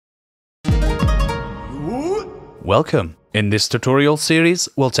Welcome! In this tutorial series,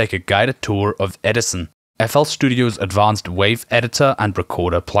 we'll take a guided tour of Edison, FL Studio's advanced wave editor and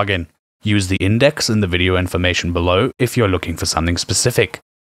recorder plugin. Use the index in the video information below if you're looking for something specific.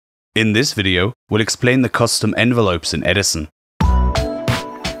 In this video, we'll explain the custom envelopes in Edison.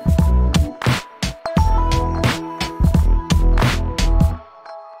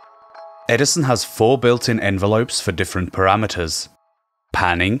 Edison has 4 built-in envelopes for different parameters: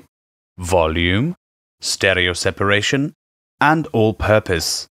 panning, volume, stereo separation, and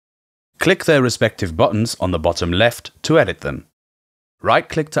all-purpose. Click their respective buttons on the bottom left to edit them.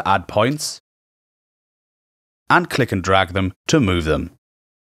 Right-click to add points, and click and drag them to move them.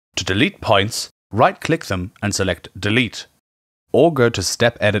 To delete points, right-click them and select Delete, or go to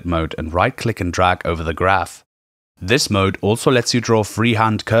Step Edit mode and right-click and drag over the graph. This mode also lets you draw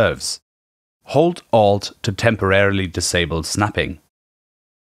freehand curves. Hold Alt to temporarily disable snapping.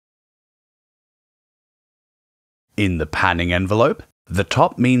 In the panning envelope, the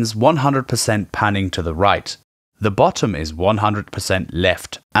top means 100% panning to the right, the bottom is 100%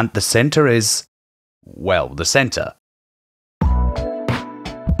 left, and the center is, well, the center.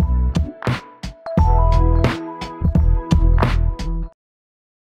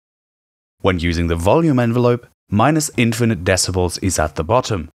 When using the volume envelope, minus infinite decibels is at the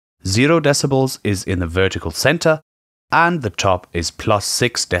bottom, 0 decibels is in the vertical center, and the top is plus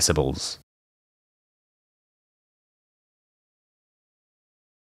 6 decibels.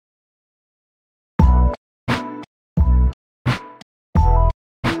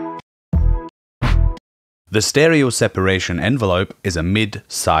 The stereo separation envelope is a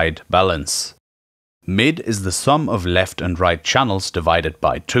mid-side balance. Mid is the sum of left and right channels divided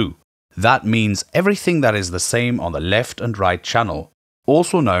by 2. That means everything that is the same on the left and right channel,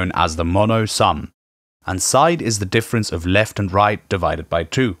 also known as the mono sum. And side is the difference of left and right divided by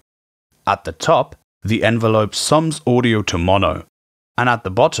 2. At the top, the envelope sums audio to mono, and at the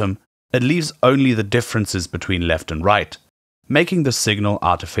bottom, it leaves only the differences between left and right, making the signal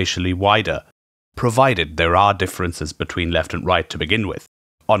artificially wider, provided there are differences between left and right to begin with.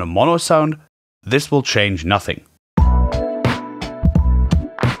 On a mono sound, this will change nothing.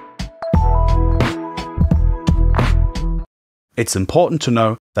 It's important to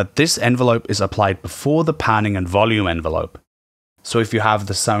know that this envelope is applied before the panning and volume envelope. So if you have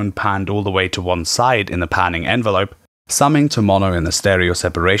the sound panned all the way to one side in the panning envelope, summing to mono in the stereo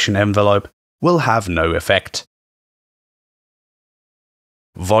separation envelope will have no effect.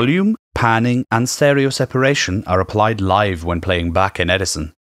 Volume, panning, and stereo separation are applied live when playing back in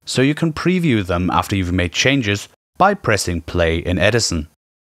Edison, so you can preview them after you've made changes by pressing play in Edison.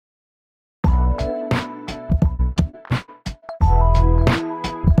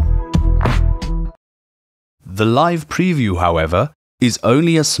 The live preview, however, is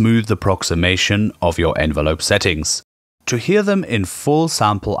only a smooth approximation of your envelope settings. To hear them in full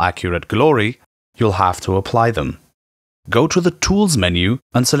sample accurate glory, you'll have to apply them. Go to the Tools menu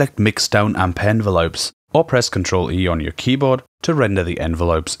and select Mixdown Amp Envelopes, or press Ctrl E on your keyboard to render the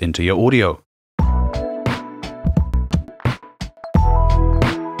envelopes into your audio.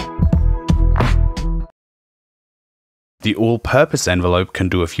 The all-purpose envelope can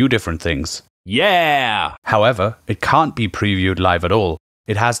do a few different things. Yeah! However, it can't be previewed live at all.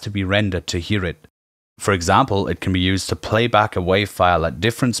 It has to be rendered to hear it. For example, it can be used to play back a wave file at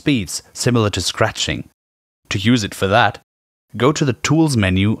different speeds, similar to scratching. To use it for that, go to the Tools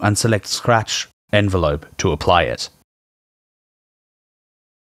menu and select Scratch Envelope to apply it.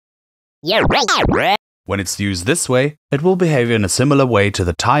 When it's used this way, it will behave in a similar way to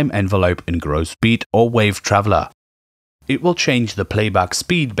the time envelope in Gross Beat or Wave Traveler. It will change the playback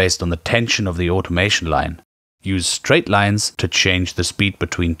speed based on the tension of the automation line. Use straight lines to change the speed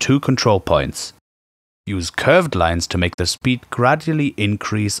between 2 control points. Use curved lines to make the speed gradually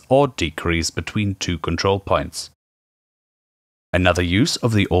increase or decrease between 2 control points. Another use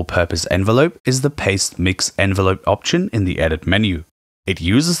of the all-purpose envelope is the Paste Mix Envelope option in the Edit menu. It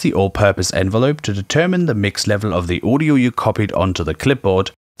uses the all-purpose envelope to determine the mix level of the audio you copied onto the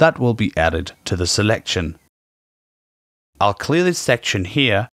clipboard that will be added to the selection. I'll clear this section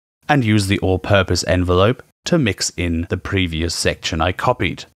here and use the all-purpose envelope to mix in the previous section I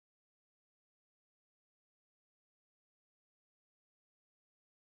copied.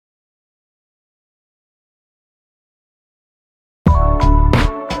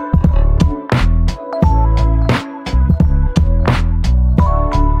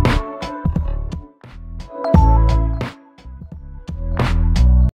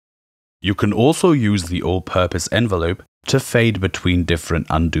 You can also use the all-purpose envelope to fade between different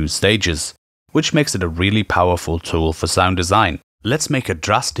undo stages, which makes it a really powerful tool for sound design. Let's make a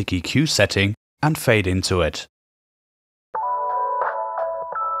drastic EQ setting and fade into it.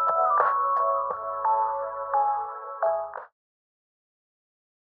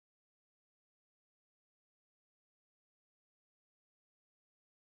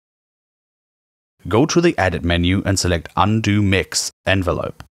 go to the Edit menu and select Undo Mix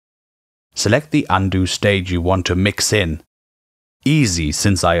Envelope. Select the undo stage you want to mix in. Easy,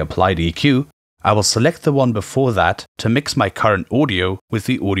 since I applied EQ, I will select the one before that to mix my current audio with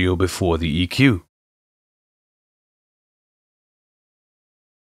the audio before the EQ.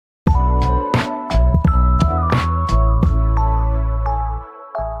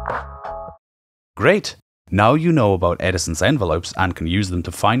 Great! Now you know about Edison's envelopes and can use them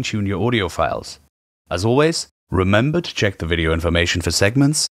to fine-tune your audio files. As always, remember to check the video information for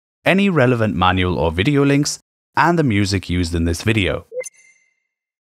segments, any relevant manual or video links, and the music used in this video.